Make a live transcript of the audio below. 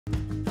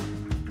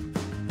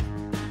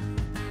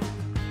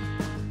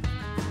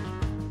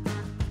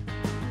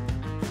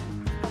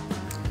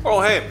Oh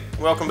hey,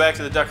 welcome back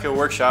to the DuckHill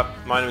workshop.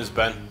 My name is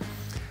Ben,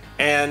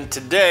 and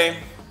today,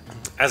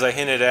 as I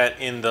hinted at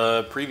in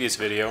the previous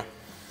video,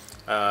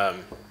 I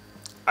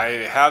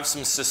have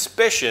some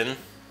suspicion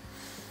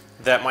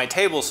that my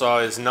table saw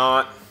is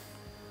not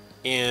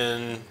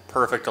in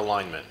perfect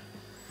alignment.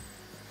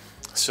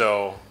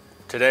 So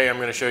today I'm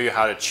going to show you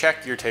how to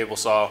check your table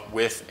saw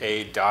with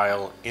a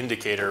dial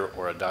indicator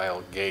or a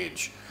dial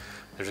gauge.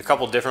 There's a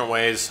couple different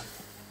ways.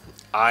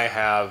 I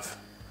have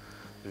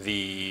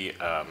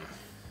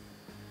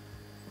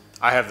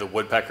the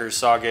woodpecker's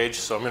saw gauge,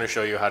 so I'm going to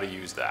show you how to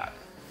use that.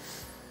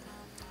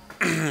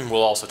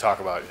 We'll also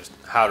talk about just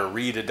how to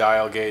read a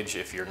dial gauge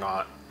if you're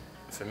not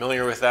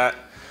familiar with that.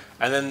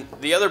 And then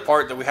the other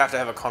part that we have to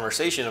have a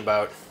conversation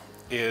about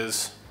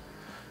is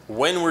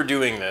when we're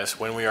doing this,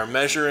 when we are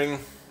measuring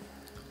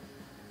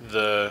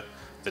the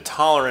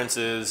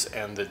tolerances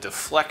and the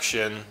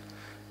deflection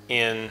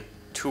in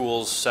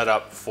tools set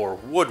up for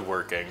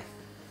woodworking,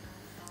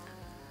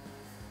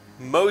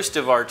 most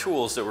of our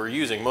tools that we're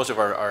using, most of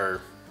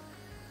our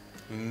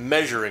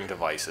measuring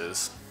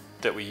devices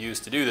that we use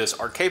to do this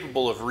are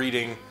capable of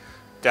reading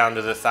down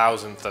to the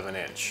thousandth of an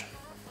inch.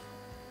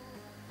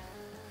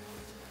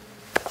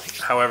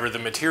 However, the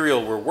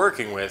material we're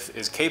working with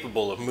is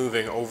capable of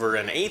moving over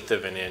an eighth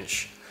of an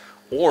inch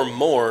or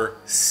more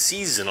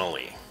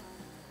seasonally.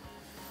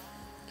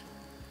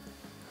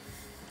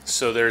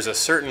 So there's a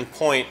certain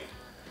point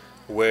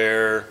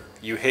where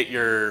you hit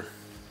your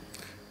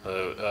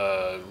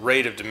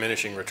rate of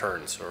diminishing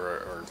returns,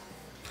 or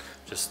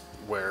just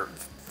where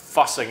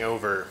fussing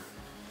over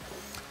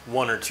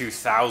 1 or 2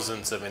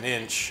 thousandths of an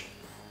inch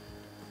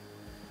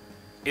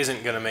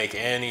isn't going to make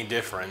any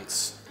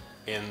difference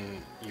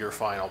in your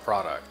final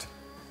product.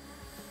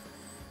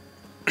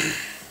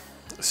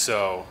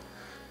 So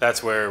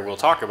that's where we'll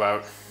talk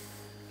about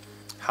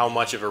how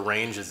much of a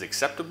range is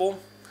acceptable,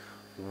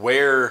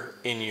 where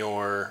in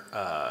your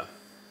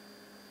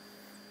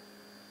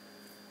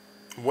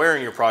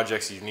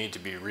projects you need to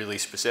be really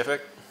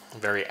specific,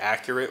 very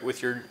accurate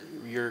with your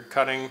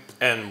cutting,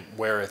 and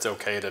where it's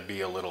okay to be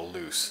a little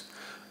loose.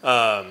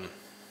 So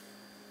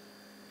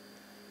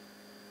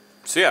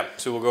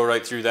we'll go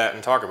right through that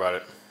and talk about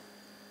it.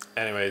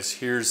 Anyways,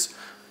 here's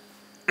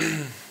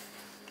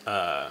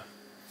I'll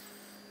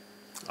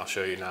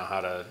show you now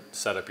how to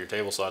set up your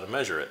table saw to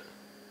measure it.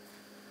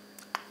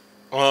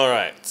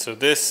 Alright, so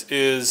this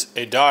is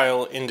a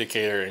dial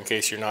indicator, in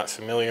case you're not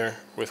familiar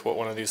with what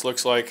one of these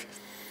looks like.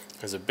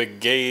 There's a big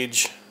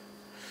gauge,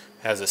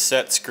 has a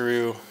set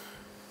screw,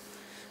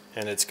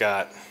 and it's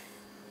got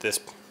this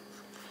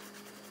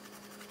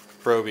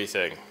proby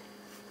thing.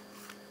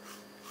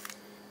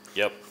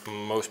 Yep,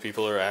 most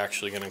people are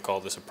actually going to call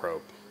this a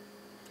probe.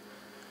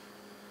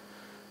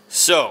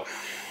 So,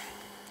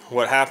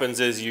 what happens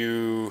is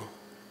you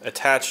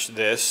attach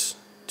this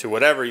to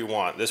whatever you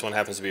want. This one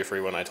happens to be a free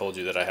one. I told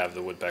you that I have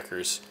the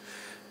woodpecker's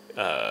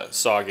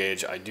saw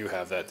gauge. I do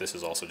have that. This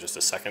is also just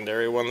a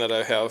secondary one that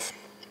I have.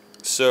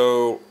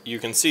 So you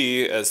can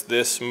see as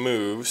this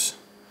moves,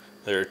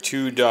 there are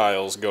 2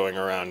 dials going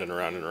around and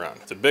around and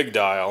around. The big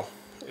dial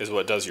is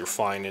what does your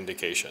fine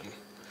indication.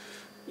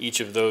 Each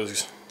of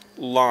those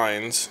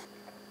lines,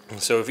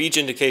 so if each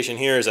indication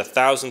here is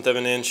 1/1000th of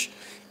an inch,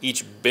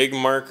 each big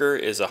marker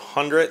is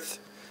 100th,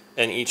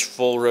 and each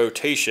full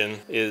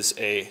rotation is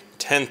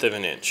 1/10 of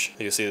an inch.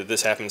 You'll see that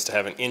this happens to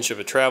have 1 inch of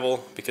a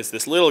travel, because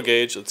this little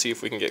gauge, let's see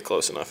if we can get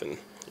close enough, and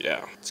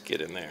yeah, let's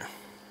get in there.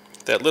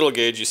 That little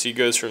gauge you see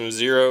goes from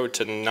 0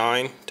 to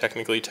 9,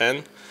 technically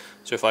 10.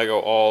 So if I go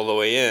all the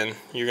way in,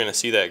 you're going to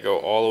see that go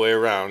all the way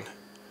around.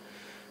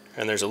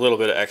 And there's a little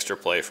bit of extra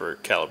play for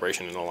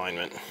calibration and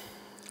alignment.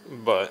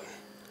 But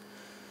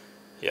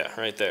yeah,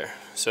 right there.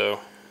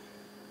 So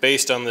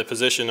based on the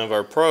position of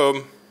our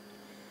probe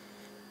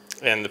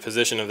and the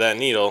position of that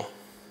needle,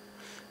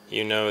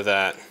 you know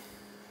that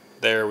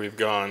there we've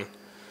gone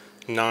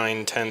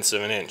 9/10ths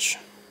of an inch.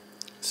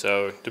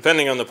 So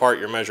depending on the part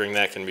you're measuring,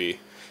 that can be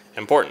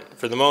important.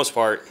 For the most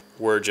part,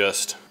 we're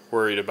just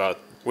worried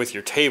about with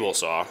your table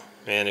saw,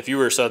 and if you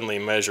were suddenly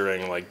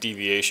measuring like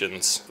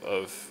deviations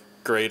of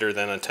greater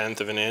than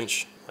 1/10 of an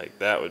inch, like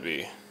that would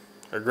be,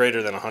 or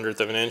greater than 100th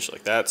of an inch,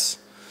 like those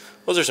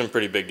are some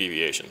pretty big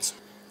deviations.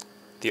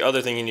 The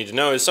other thing you need to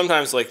know is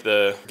sometimes like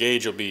the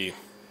gauge will be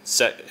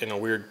set in a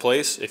weird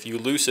place. If you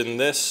loosen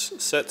this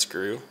set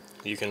screw,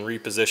 you can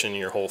reposition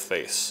your whole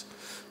face.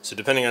 So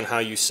depending on how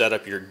you set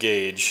up your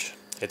gauge,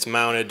 it's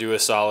mounted to a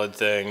solid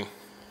thing,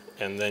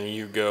 and then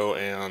you go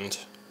and,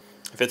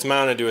 if it's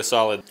mounted to a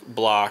solid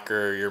block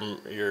or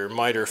your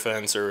miter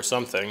fence or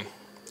something,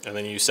 and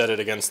then you set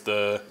it against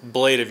the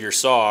blade of your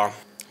saw,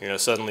 you know,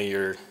 suddenly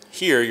you're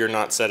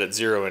not set at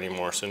 0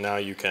 anymore. So now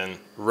you can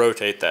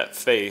rotate that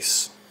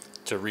face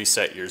to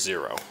reset your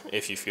 0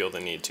 if you feel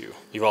the need to.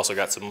 You've also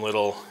got some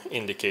little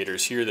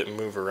indicators here that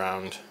move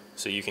around,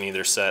 so you can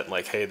either set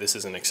like, hey, this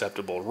is an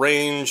acceptable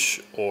range,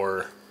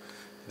 or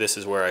this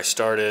is where I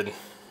started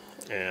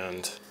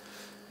and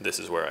this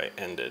is where I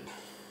ended,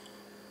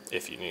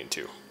 if you need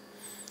to.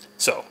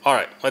 So,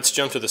 alright, let's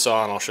jump to the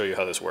saw and I'll show you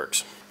how this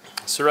works.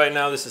 So right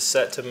now this is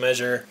set to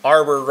measure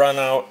arbor run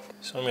out.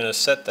 So I'm going to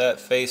set that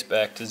face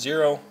back to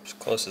 0, as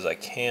close as I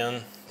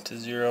can to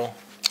 0.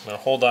 I'm going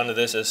to hold on to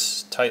this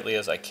as tightly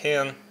as I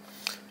can,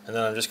 and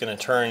then I'm just going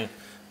to turn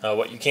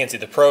what you can't see,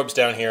 the probe's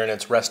down here, and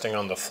it's resting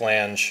on the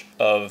flange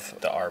of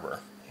the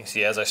arbor. You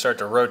see, as I start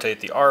to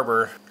rotate the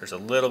arbor, there's a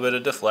little bit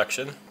of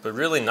deflection, but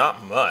really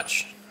not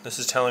much. This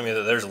is telling me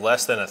that there's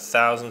less than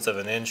 1/1000th of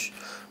an inch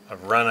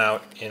of run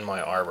out in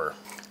my arbor.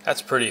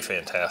 That's pretty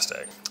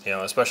fantastic. You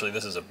know, especially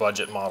this is a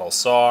budget model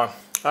saw.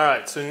 All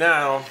right, so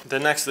now the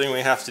next thing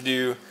we have to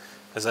do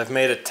is I've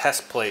made a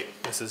test plate.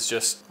 This is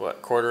just,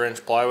 what, 1/4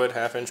 inch plywood,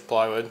 1/2 inch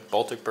plywood,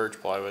 Baltic birch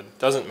plywood.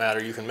 Doesn't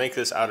matter, you can make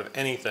this out of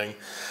anything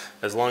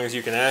as long as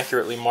you can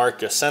accurately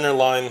mark a center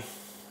line,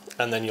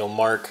 and then you'll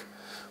mark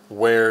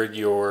where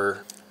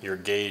your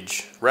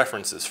gauge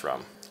reference is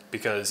from.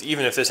 Because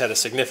even if this had a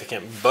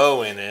significant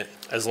bow in it,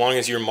 as long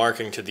as you're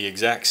marking to the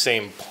exact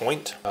same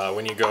point,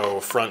 when you go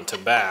front to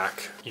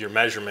back, your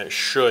measurement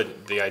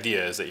should, the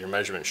idea is that your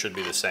measurement should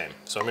be the same.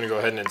 So I'm going to go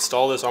ahead and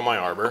install this on my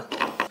arbor.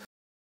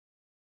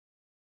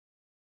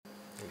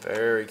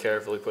 Very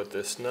carefully put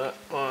this nut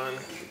on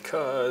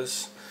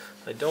because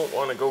I don't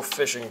want to go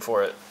fishing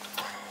for it.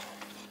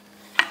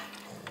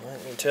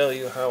 Let me tell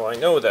you how I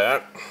know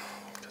that,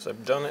 because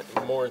I've done it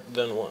more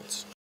than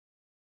once.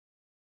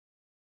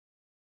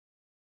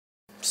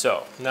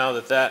 So now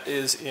that that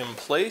is in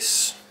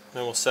place,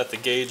 then we'll set the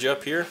gauge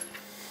up here.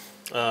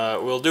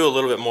 We'll do a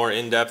little bit more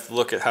in-depth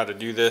look at how to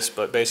do this,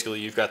 but basically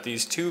you've got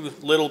these two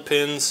little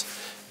pins,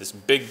 this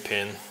big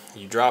pin.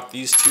 You drop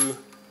these two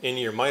in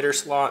your miter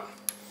slot,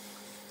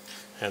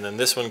 and then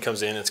this one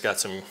comes in. It's got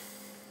some,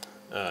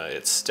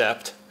 it's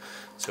stepped,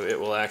 so it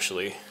will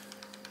actually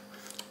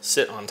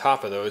sit on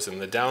top of those,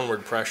 and the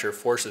downward pressure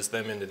forces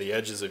them into the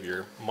edges of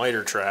your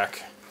miter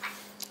track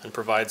and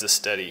provides a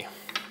steady.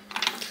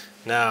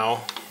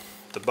 Now,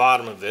 the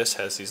bottom of this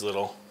has these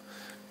little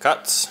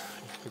cuts,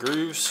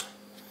 grooves.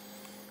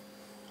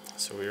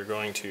 So we are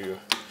going to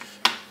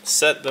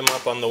set them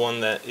up on the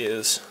one that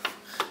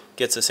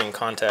gets us in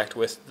contact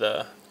with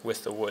the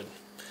wood.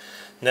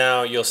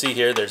 Now you'll see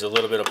here there's a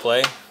little bit of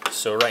play.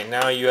 So right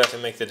now you have to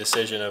make the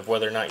decision of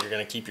whether or not you're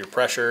going to keep your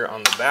pressure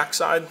on the back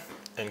side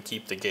and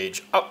keep the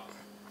gauge up,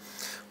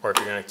 or if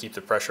you're going to keep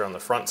the pressure on the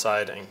front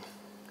side and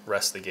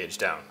rest the gauge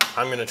down.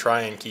 I'm going to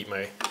try and keep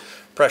my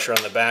pressure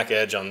on the back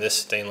edge on this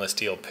stainless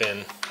steel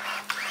pin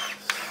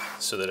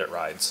so that it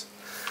rides.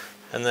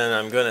 And then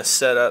I'm going to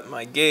set up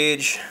my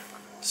gauge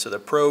so the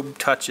probe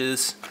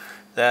touches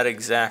that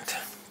exact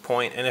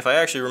point. And if I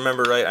actually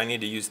remember right, I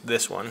need to use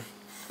this one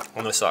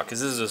on the saw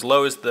because this is as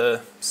low as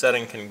the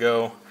setting can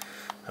go.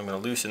 I'm going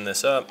to loosen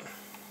this up.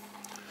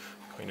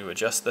 I'm going to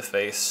adjust the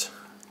face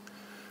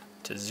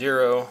to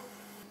 0,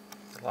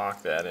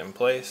 lock that in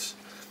place.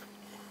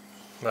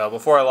 Well,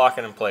 before I lock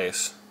it in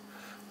place,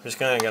 I'm just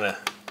kind of going to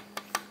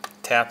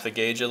tap the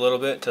gauge a little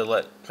bit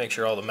to make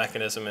sure all the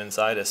mechanism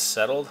inside is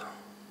settled.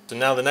 So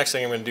now the next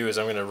thing I'm going to do is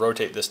I'm going to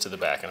rotate this to the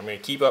back, and I'm going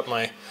to keep up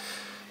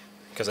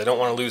because I don't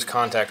want to lose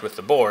contact with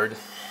the board,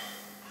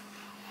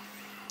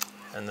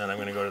 and then I'm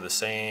going to go to the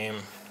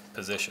same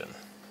position.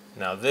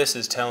 Now this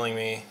is telling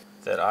me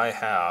that I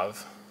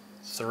have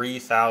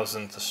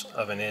 0.003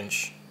 of an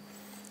inch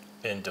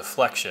in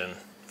deflection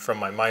from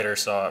my miter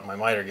saw, my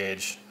miter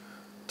gauge,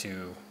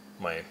 to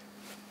my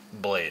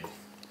blade,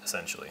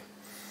 essentially.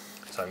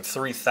 So I'm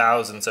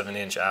 0.003 of an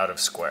inch out of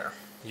square.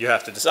 You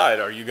have to decide,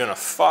 are you going to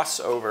fuss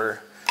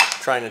over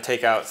trying to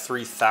take out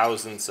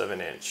 0.003 of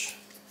an inch?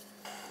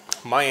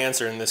 My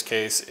answer in this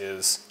case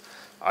is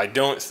I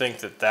don't think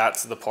that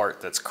that's the part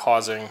that's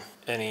causing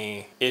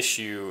any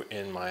issue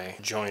in my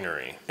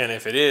joinery. And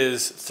if it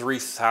is,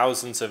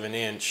 0.003 of an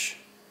inch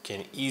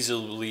can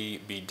easily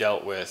be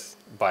dealt with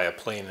by a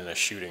plane and a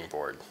shooting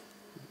board,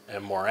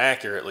 and more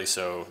accurately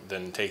so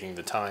than taking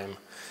the time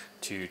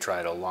to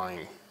try to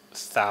line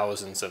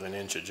thousandths of an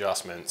inch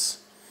adjustments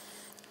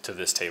to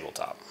this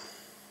tabletop.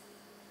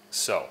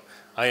 So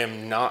I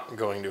am not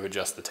going to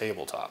adjust the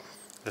tabletop.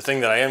 The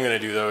thing that I am going to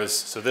do though is,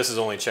 so this is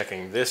only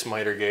checking this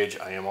miter gauge,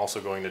 I am also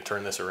going to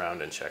turn this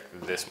around and check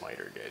this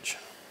miter gauge.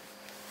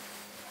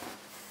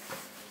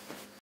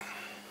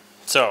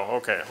 So,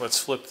 okay, let's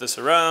flip this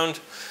around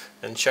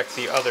and check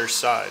the other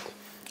side.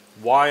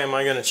 Why am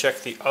I going to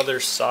check the other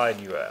side,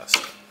 you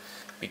ask?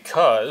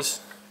 Because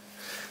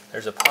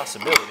there's a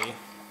possibility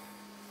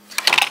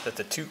that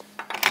the two,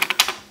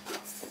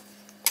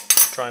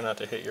 try not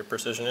to hit your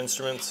precision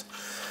instruments,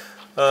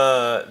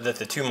 that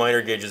the two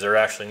miter gauges are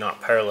actually not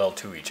parallel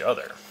to each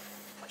other,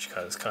 which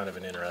is kind of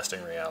an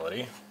interesting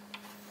reality.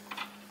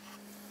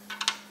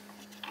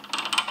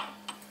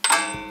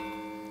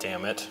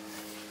 Damn it.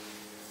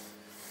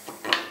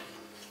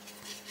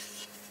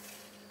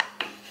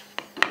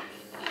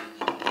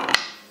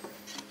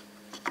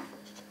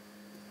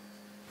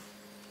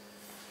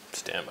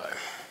 Stand by.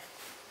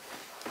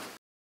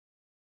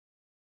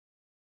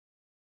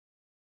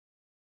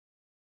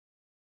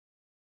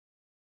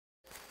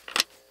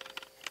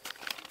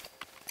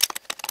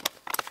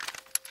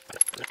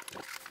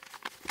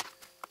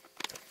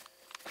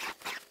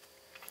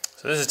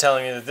 So this is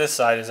telling me that this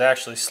side is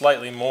actually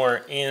slightly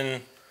more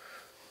in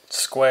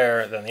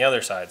square than the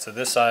other side. So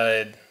this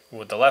side,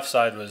 with the left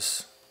side,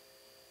 was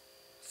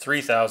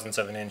 3/1000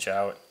 of an inch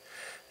out,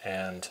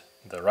 and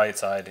the right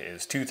side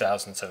is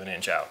 2/1000 of an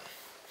inch out.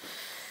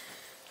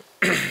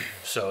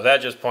 So that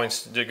just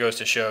goes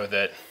to show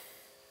that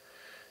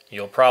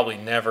you'll probably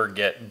never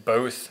get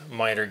both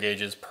miter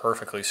gauges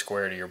perfectly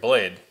square to your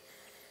blade.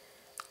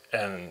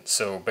 And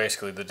so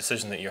basically the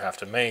decision that you have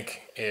to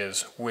make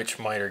is which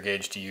miter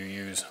gauge do you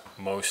use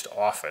most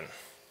often.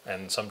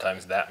 And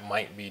sometimes that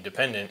might be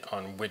dependent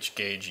on which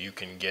gauge you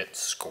can get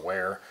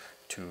square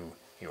to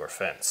your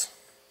fence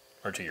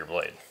or to your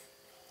blade.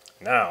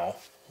 Now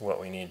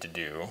what we need to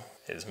do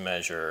is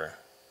measure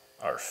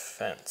our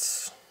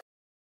fence.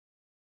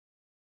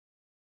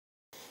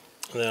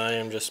 And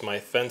then my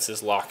fence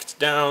is locked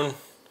down,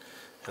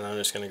 and I'm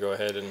just going to go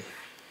ahead and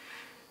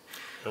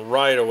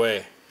right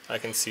away I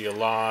can see a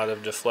lot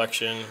of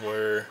deflection.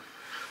 We're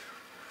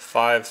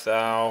 5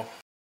 thou.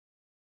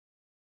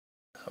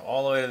 So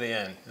all the way to the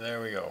end.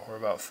 There we go. We're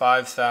about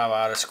 5 thou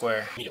out of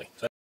square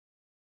immediately.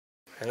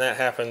 And that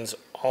happens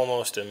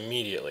almost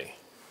immediately.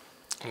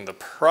 And the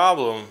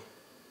problem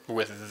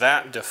with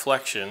that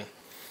deflection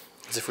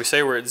is if we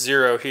say we're at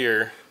 0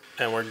 here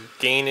and we're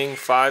gaining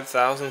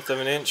 5/1000 of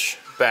an inch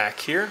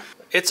back here,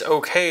 it's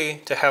okay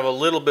to have a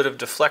little bit of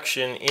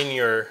deflection in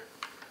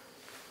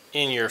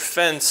your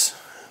fence.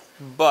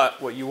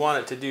 But what you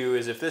want it to do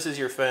is, if this is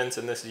your fence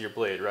and this is your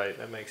blade, right?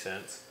 That makes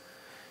sense.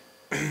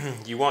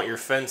 You want your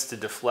fence to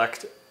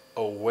deflect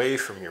away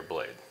from your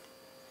blade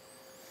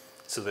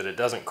so that it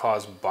doesn't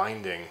cause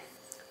binding.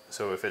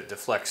 So if it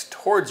deflects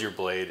towards your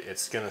blade,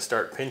 it's going to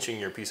start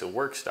pinching your piece of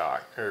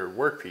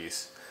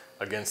workpiece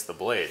against the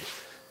blade.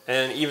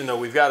 And even though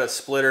we've got a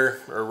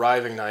splitter or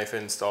riving knife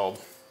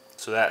installed,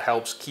 so that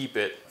helps keep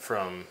it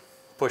from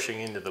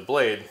pushing into the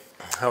blade.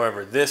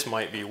 However, this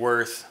might be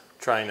worth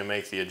trying to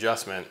make the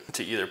adjustment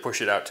to either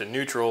push it out to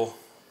neutral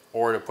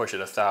or to push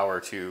it a thou or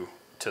two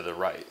to the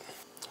right.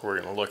 We're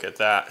going to look at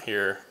that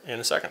here in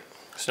a second.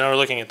 So now we're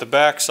looking at the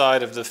back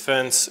side of the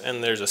fence,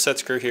 and there's a set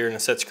screw here and a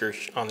set screw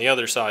on the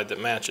other side that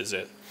matches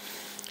it.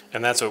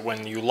 And that's what,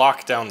 when you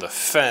lock down the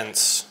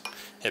fence,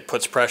 it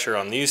puts pressure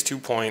on these 2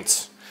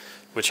 points,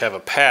 which have a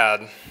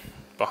pad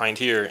behind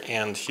here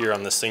and here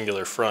on the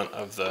singular front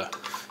of the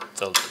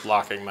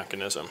locking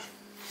mechanism.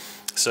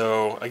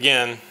 So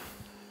again,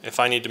 if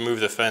I need to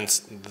move the fence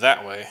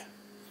that way,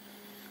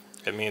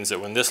 it means that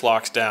when this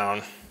locks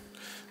down,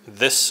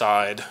 this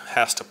side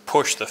has to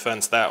push the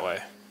fence that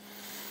way.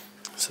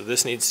 So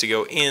this needs to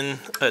go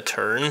in a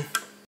turn,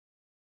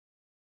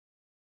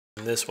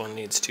 and this one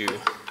needs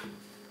to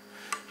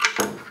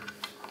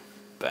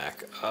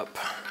back up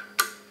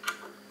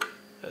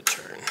a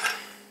turn.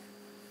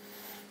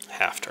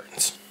 Half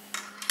turns.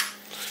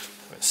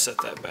 I'm going to set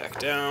that back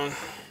down.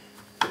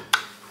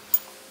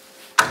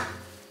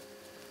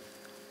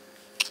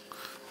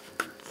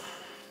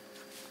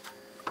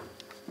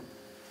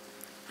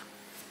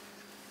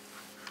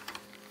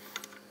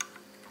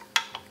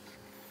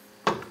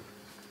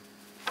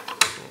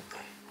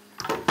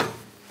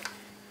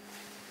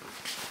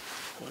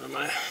 What am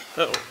I?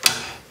 Uh-oh.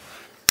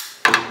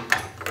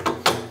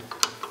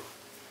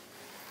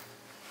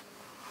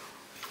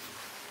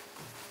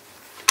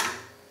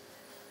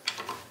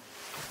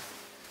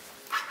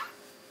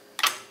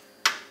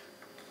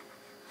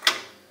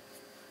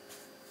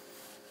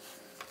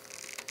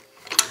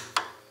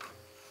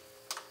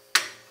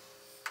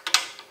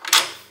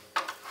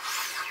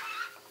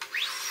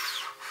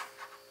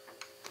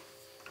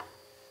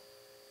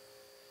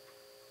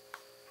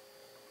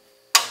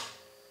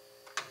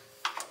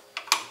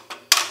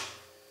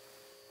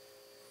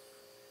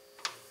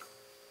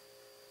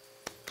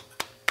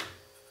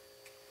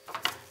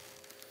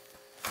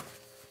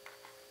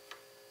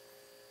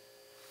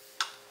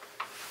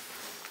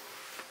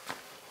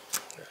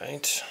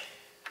 Right.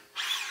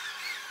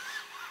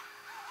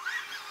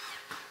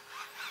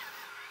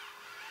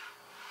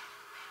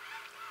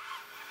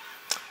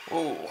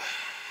 Oh,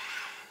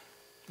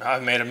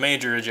 I've made a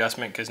major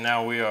adjustment because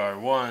now we are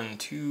we're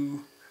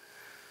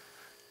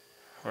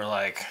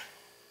like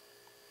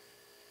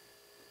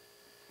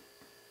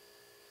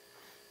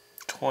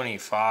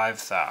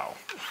 25 thou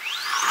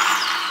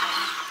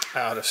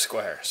out of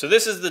square. So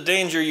this is the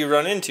danger you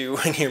run into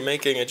when you're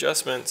making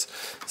adjustments,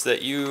 is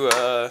that you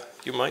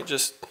might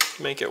just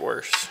make it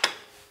worse.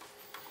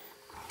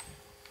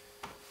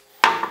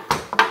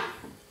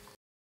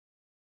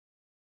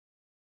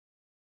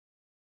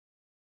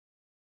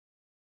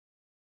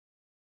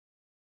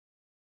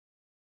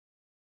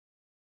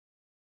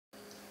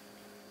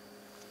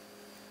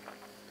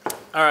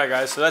 Alright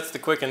guys, so that's the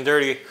quick and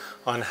dirty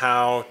on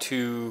how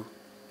to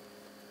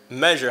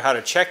measure, how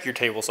to check your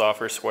table saw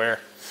for square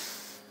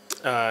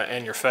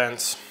and your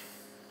fence.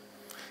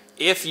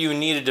 If you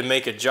needed to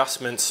make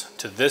adjustments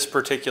to this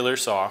particular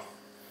saw,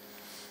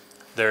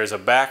 there's a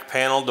back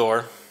panel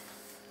door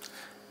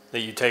that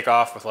you take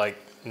off with like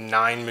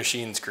 9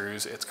 machine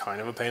screws. It's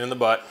kind of a pain in the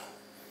butt.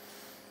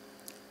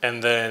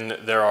 And then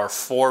there are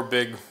 4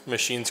 big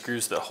machine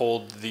screws that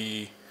hold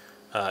the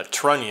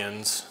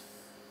trunnions,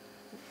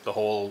 the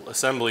whole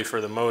assembly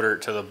for the motor,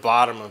 to the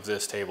bottom of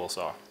this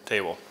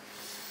table.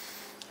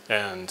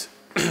 And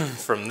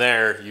from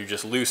there, you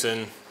just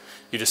loosen,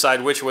 you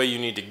decide which way you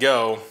need to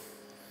go.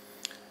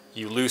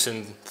 You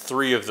loosen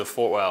 3 of the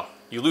 4, well,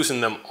 you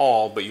loosen them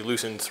all, but you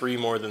loosen 3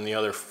 more than the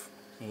other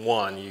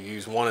one. You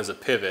use one as a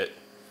pivot,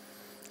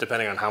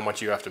 depending on how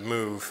much you have to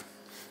move.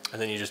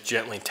 And then you just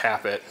gently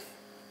tap it,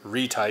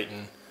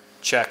 retighten,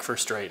 check for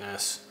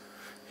straightness.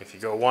 If you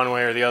go one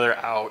way or the other,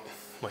 out.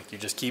 Like, you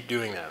just keep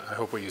doing that. I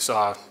hope what you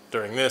saw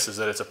during this is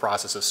that it's a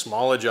process of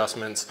small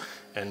adjustments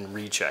and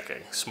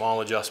rechecking.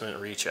 Small adjustment,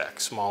 recheck.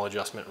 Small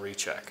adjustment,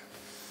 recheck.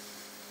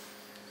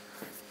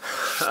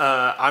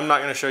 I'm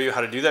not going to show you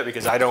how to do that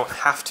because I don't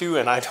have to,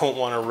 and I don't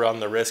want to run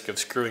the risk of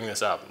screwing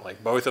this up.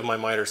 Like, both of my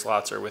miter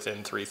slots are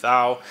within 3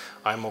 thou.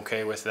 I'm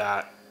okay with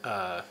that,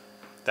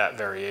 that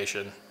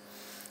variation,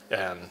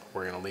 and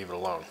we're going to leave it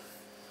alone.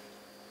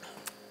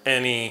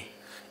 Any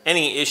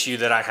issue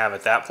that I have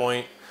at that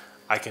point,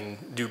 I can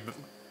do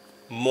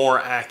more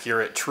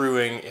accurate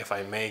truing if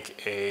I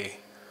make a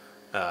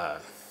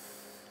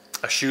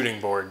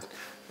shooting board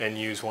and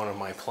use one of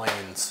my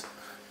planes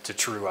to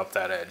true up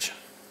that edge.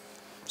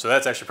 So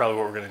that's actually probably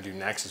what we're going to do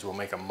next, is we'll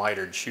make a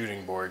mitered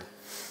shooting board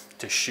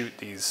to shoot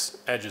these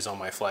edges on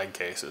my flag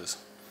cases.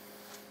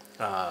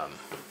 So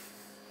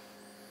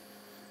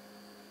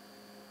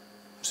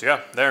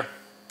yeah, there.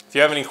 If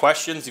you have any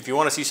questions, if you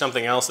want to see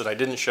something else that I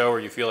didn't show or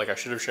you feel like I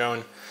should have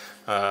shown,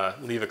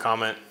 leave a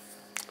comment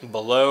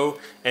below.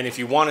 And if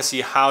you want to see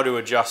how to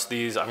adjust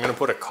these, I'm going to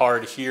put a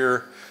card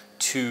here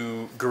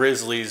to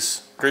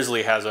Grizzly's.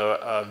 Grizzly has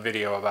a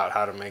video about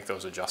how to make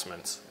those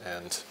adjustments,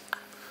 and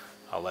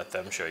I'll let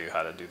them show you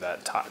how to do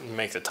that,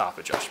 make the top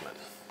adjustment.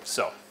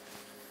 So,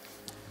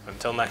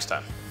 until next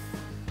time.